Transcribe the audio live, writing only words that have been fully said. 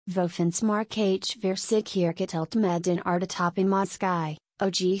Vofens mark H versig kirketelt med in artetopi mod sky,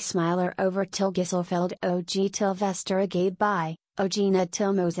 og smiler over til Gisselfeld og til Vestergade by, og ned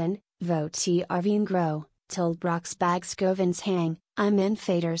til Mosen, vo arvin grow, til Broxbagskovens hang, I'm in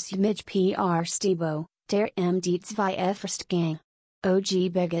faders midge pr stebo, der diets vi efterst gang. Og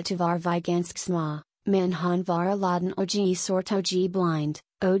bygget var vigansk sma, men han var laden og sort og blind,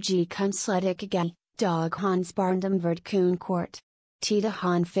 og kunstledik gay, dog hans barndom verd kun kort. Tida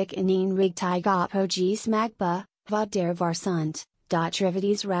han fik en rigtig op og smagba, vad der var sunt,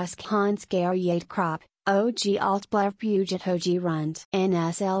 trivides rask hans garriet krop, og alt blev puget og rund.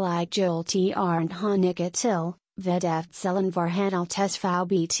 Nsli jul tr han ikke til, ved eftcellen var han altes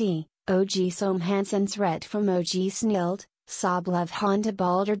vbt, og som hansens ret from og snild, så blev han de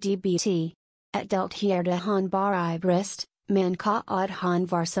balder dbt. At delt herde han bar I brist, men ka od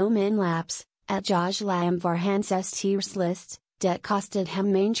han var som in laps, at lam var hans list, det kostet ham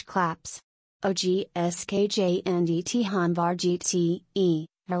mange klaps. Og skjndt han var gte,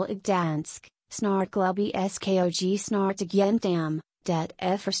 herlig dansk, snart glubby skog snart igen dam, det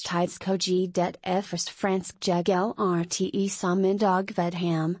efterstidskog det efterst fransk jeg lrte som en dog ved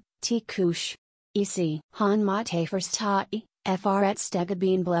ham, kush. Han måtte først ta fret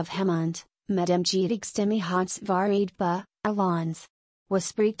stegabien blev hemmant, med dem stemme hans varidba, alans. Was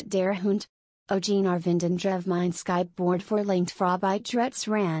spricht der Hund? Og vinden drev mein Skyboard for length fra Beitret's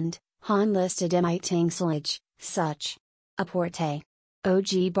rand, han listed tingslage, such. Aporte.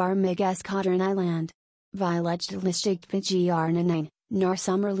 Og bar migas kodern Island. Vi legd listigt bgr nor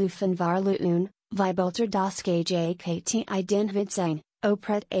sommerlufen var luun, vi bolter das kt ident sein.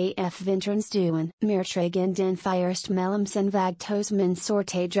 Opret af vinterns duen. Meertragen den first mellemsen vagtos min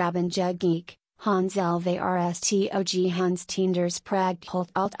sorte draben geek, Hans lvrstog Hans tienders pragt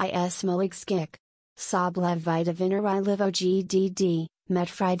holt alt is molig skik. Sablev vita vinner I live ogdd, met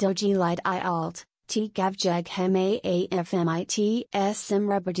fridog light I alt, t gav jeg hem afmits sim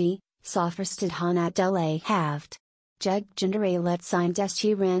rubberty, sofrested han at delay haved. Jeg gendere let sein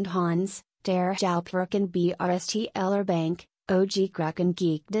desti rand Hans, der jalpverken brst eller bank. Og grukken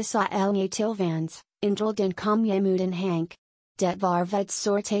geek de sa elnje tilvans, indrel den kom jemuden hank. Det var vet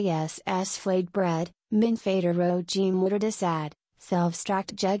sorte ss flayed bread, min fader og moeder de sad,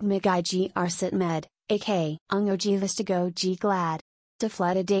 selvstrakt jeg mig sit med, ak, ung og listigo glad. De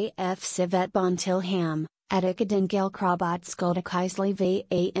flette de f civet bon til ham, at den gel krabot skulda keisli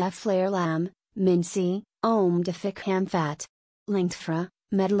af flair lam, min si, de fik ham fat. Lengthfra,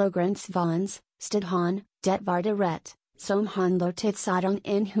 medlogrens vans, stid han, det var de ret. Som han lotet sadong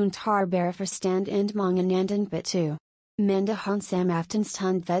in hunt har bare forstand and mongenanden betu. Mende han sam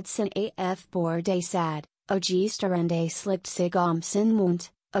aftenstund vedsen af bor de sad, og starende slikt sig om sin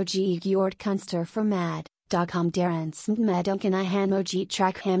mund, og gjort kunster for mad, dog ham derens medunken I han og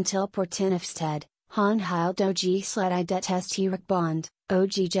trak ham til portinefsted, han heild og sled I detestirik bond, og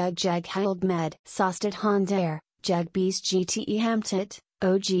jeg heild med, sostet han der, jeg bis gte hamtet,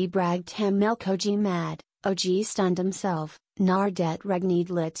 og bragt ham milk og mad. Og stund himself, nar det regnid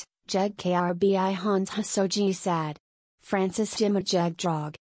lit, jeg krbi hans hasog sad. Francis dimmer jeg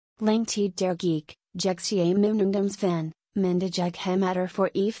drog. Langtid der geek, jeg sie munungdomsven, minde jeg hematter for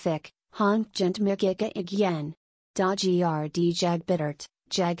fik, han gent mig ikke igen. Da grd jeg bittert,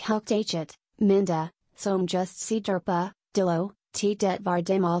 jeg helgt achet, minde, som just si derpa, dilo, det var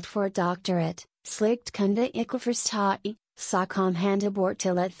dem alt for doctorat, sligt kunde ikke forstå, så kom han bort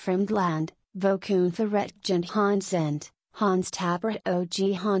til et fremd land. Vokun verretgent Hans end, Hans tappert og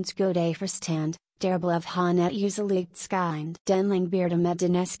Hans gode forstand, der blev han et useligt skind. Denling bearde med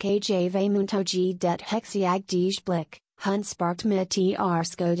den skjv munt og det hexiag dig blik, han sparkt med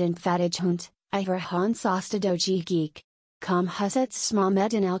skoden fattig hund, iver Hans osted og geek. Kom husets små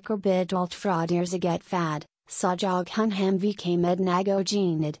med en elker bedalt fra deres get fad, så jog han ham vike med nag og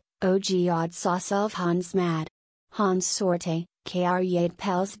gened, og od så selv Hans mad. Hans sorte, krjed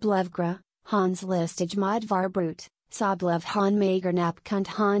pels blevgra. Hans listig mod var brut, sablev han magernap kunt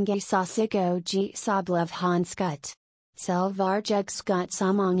han ge sasig og sablev han skut. Selv var jeg skut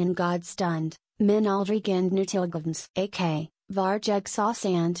samongen god stund, min aldrig end nutilgavens ak, var jeg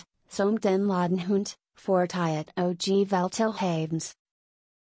sand, som den laden hund, fortiet og vel til havens,